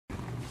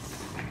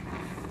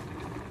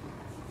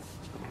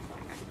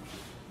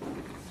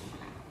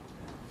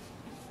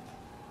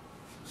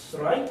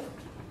strike,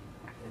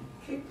 and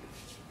kick.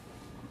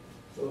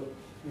 So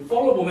you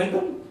follow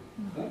momentum.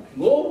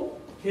 Go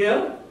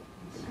here,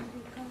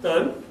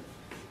 turn,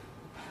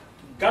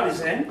 guard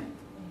his hand,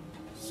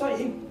 strike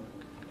him.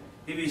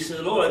 If he's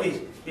low like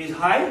this, he's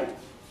high,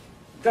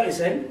 guard his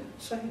hand,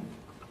 strike him.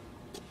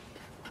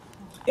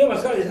 Here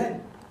must guard his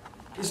hand.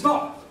 It's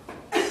not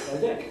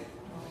like that.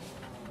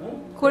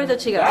 これと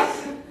違う。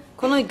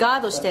このガ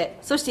ードして、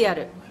そしてや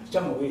る。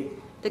 Jump away.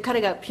 で、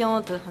彼がピョー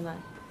ンと離れ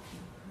る。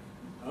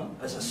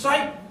As a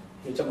strike,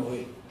 you jump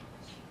away.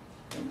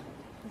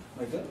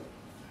 Like that.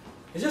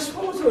 You just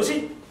follow through,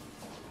 see?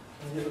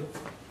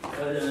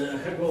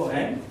 Head go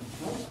hand.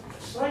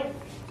 Strike.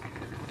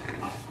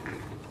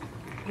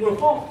 You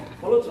fall,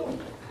 follow through.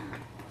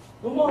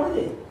 No more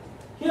already.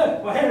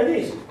 Here, my hand like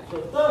this. So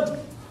turn.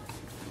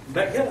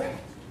 Back here.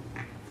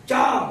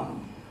 Jump.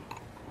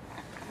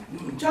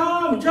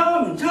 Jump,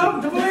 jump,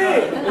 jump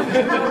away.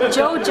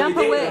 Joe, jump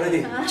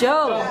away.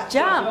 Joe,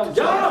 jump.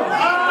 Jump.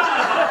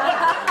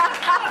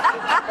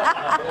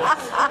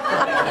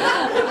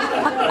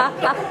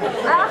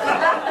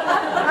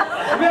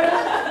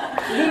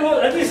 You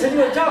know, at least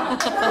you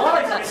jump.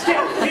 Alright,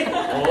 escape.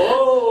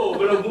 Oh,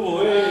 better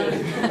move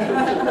away.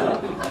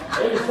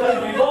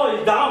 Before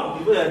you down,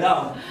 before you're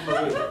down.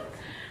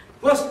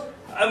 Because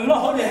I'm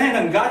not holding hand,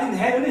 I'm guarding the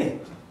hand only.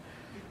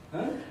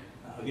 Huh?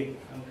 Okay.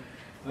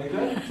 My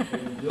God.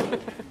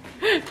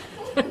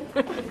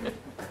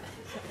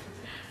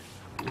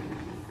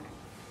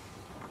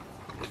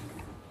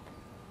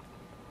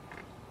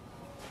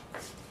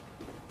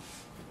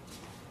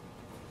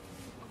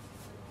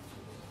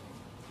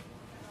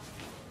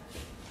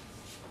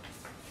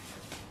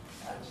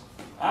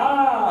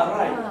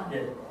 Right.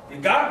 Yeah. You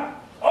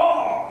got?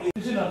 Oh! You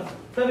see the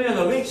turning of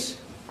the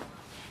wings.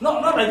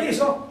 Not like this,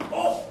 no.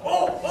 Oh,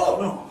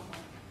 no.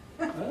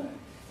 Huh?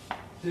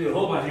 So you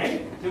hold my hand.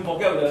 Don't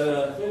forget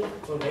the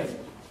hand.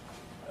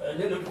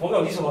 Then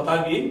forget this one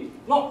time in.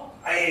 No.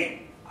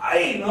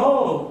 I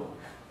know.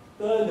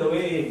 Turn the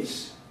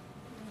waist.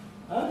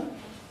 Huh?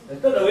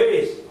 Turn the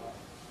waist.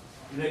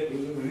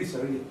 You release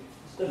already.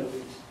 Turn the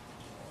waist.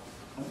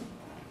 Huh?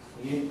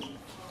 Again.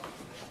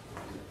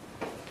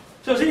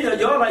 So see,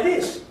 you're like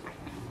this.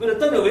 When you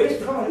turn the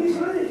waist, come like this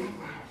already.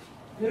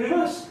 You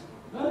reverse.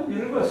 Huh? You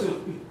reverse.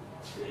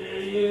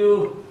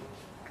 You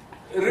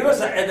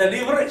reverse at the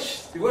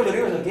leverage. You want to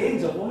reverse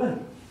against the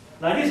opponent.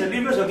 Like this, the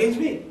leverage against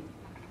me.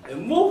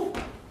 And move.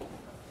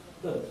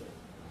 The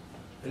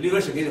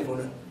leverage against the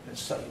opponent. And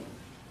strike.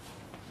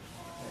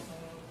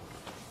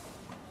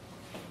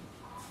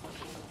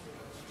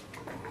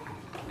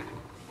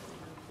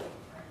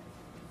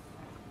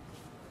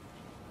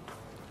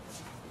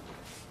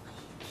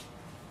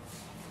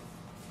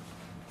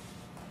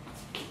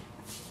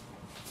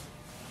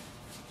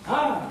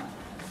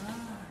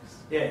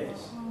 Yes.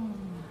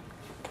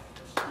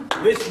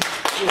 Which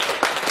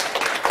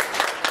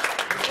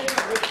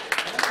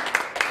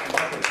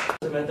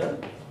the matter?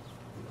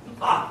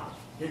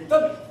 You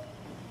turn.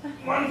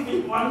 One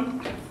feet,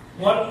 one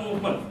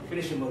movement.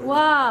 Finish the movement.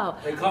 Wow.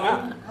 They come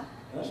in.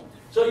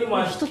 So you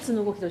must 一つ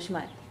の動きでおし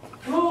まい。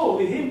 flow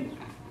with him.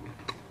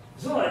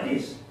 It's not like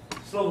this.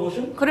 Slow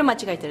motion. これ間違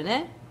えてる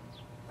ね。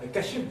 I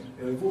catch him.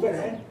 You move that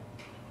hand.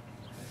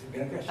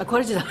 You can catch あ、こ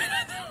れじゃダメ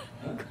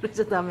なんだ。これ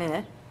じゃダメ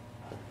ね。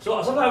 So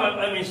sometimes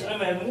I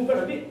move it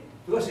a bit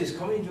because he's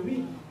coming to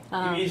me.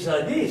 If he's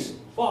this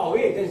far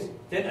away,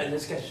 then I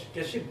just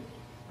catch him.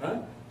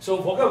 So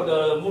forget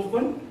the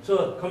movement.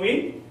 So come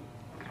in,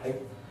 I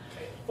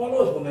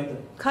follow his momentum.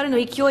 彼の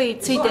勢い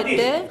ついてっ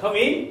て。 Come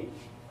in,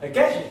 I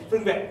catch it,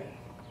 bring back.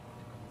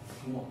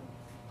 More.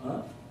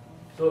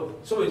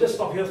 So we just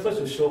stop here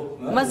first to show.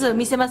 まず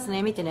見せます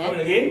ね、見て Come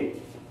ね。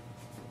 again,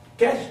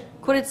 catch.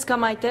 これ捕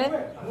まえて、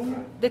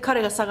で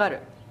彼が下がる。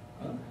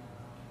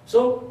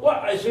 So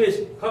what I show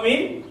is come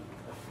in,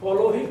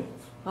 follow him.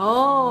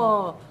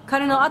 おお、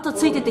彼の後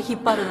ついてて引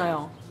っ張るの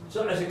よ。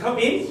 So as you come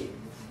in,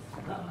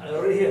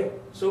 already here.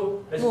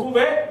 So as you move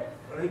back,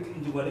 already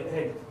into my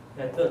head,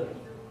 and turn.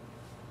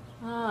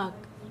 あ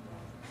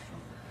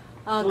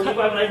あ、 So if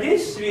I'm like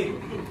this,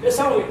 that's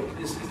how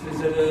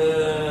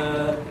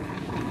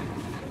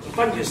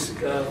punch is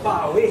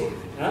far away.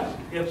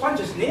 If punch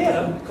is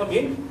near, come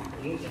in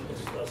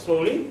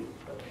slowly,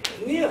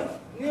 near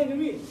to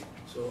me.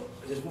 So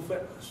I just move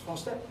back, small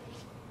step.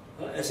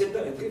 At same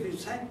time, I give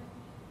his hand.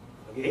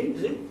 Again, you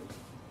see?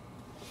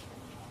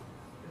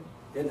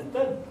 Then I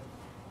turn.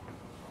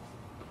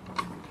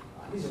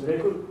 This is very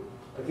good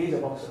against the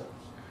boxer.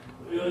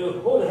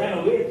 You hold the hand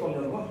away from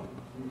the one.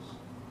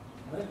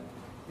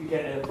 You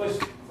can first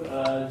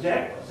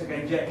jab,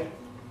 second jab.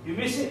 You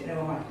miss it,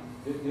 never mind.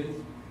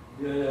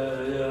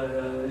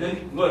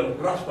 Then go and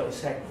grasp by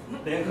his hand.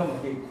 Then come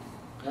again.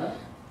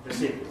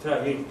 That's it. Try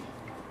again.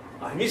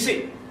 I miss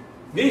it.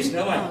 Miss,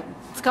 never mind.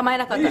 捕まえ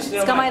なかった。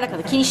捕まえなか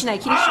った。気にしない、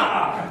気にしない。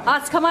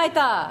あ、捕まえ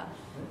た。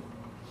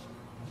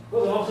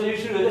Well, the boxer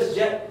usually just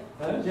jab,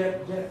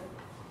 jab.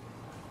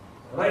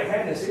 Right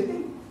hand, the same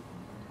thing.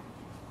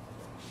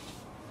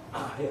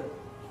 Here.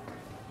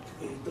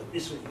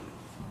 This way.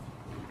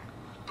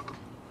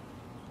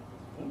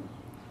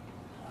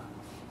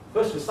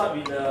 First we start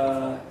with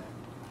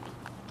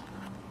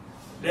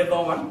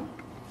level 1,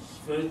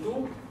 level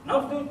 2,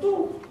 now level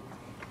 2.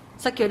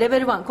 さっきはレベ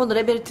ル1、今度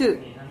レベル2。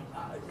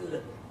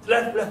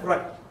Left, left,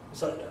 right.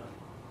 So,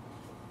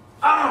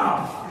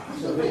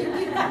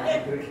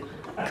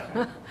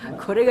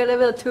 これがレ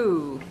ベル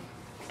2。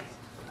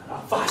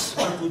fast,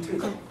 1,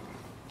 2, 3.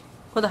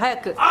 今度早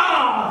く。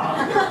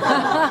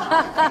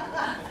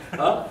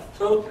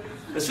So,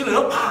 as soon as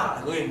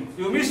go in.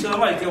 You miss the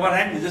mic, one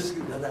hand, you just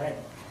give the other hand.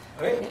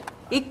 Okay?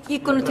 一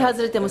個の手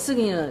外れてもす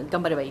ぐに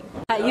頑張ればいい。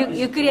はい、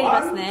ゆっくりやり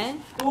ますね。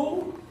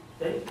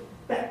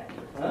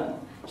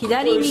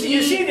左 You 右。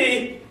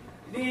 see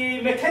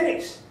the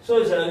mechanics.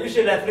 So it's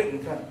usually left leg in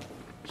front.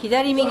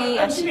 左 So 右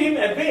I'm 足。 keeping him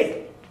at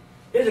bay.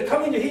 He has to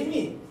come in to hit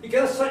me. He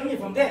cannot strike me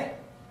from there.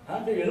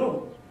 Do you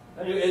know?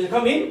 He has to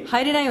come in.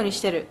 入れないようにし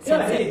てる。先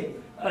Yeah,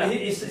 生。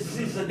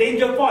 it's a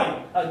danger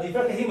point.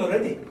 Deflected him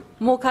already.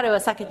 もう彼は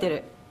避けて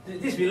る。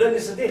 This we learned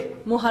yesterday.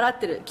 もう払っ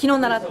てる。昨日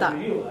習った。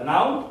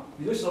 Now,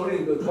 you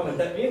slowly come and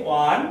tap me.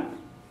 1,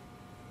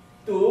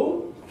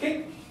 2,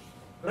 kick.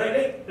 Right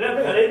leg,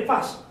 left leg, then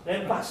pass.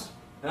 Then pass.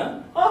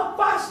 Oh,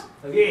 pass.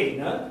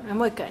 Again.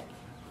 もう一回。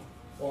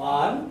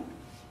 1,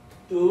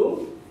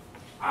 2,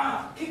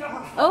 kick.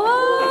 お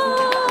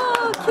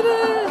ー、きれ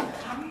い。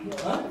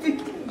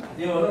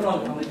No.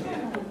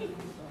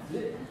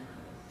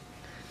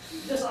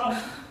 Just up.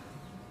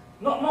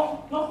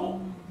 No.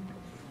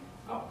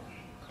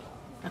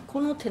 あ、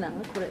この手な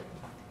のこれ。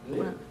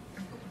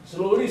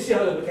 Slowly see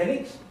how the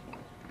mechanics.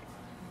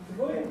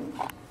 Go in.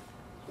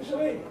 Push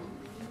away.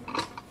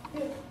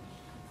 Here.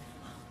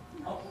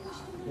 Up.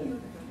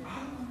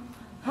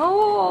 お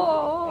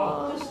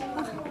ー。 Just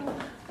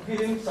give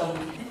him some,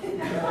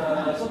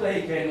 so that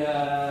he can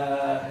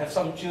have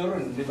some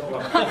children.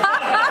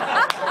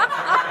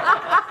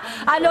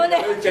 あの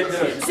ね、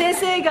先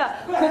生が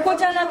ここ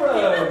じゃなくて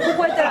こ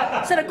こやったら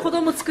そしたら子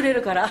供作れ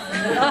るから。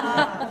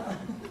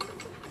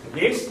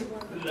Next,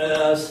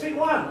 speed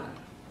 1.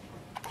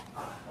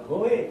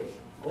 Go away.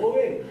 Go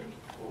away.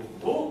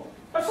 Oh,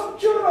 have some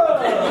children.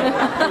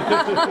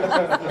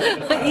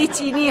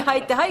 1、2入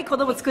ってはい子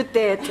供作っ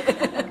てって。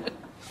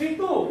 Speed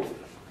 2.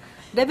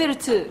 レベル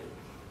2。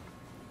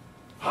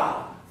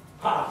 Ha,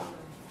 ha,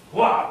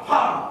 wa,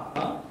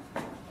 ha.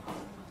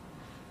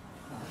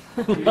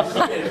 Speed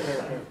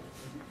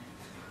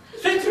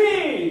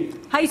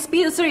 3. はい、ス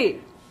ピード3。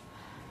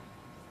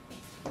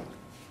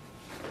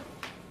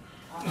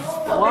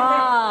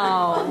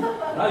わーお。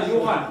 Now you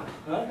want.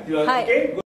 You are Hi. okay?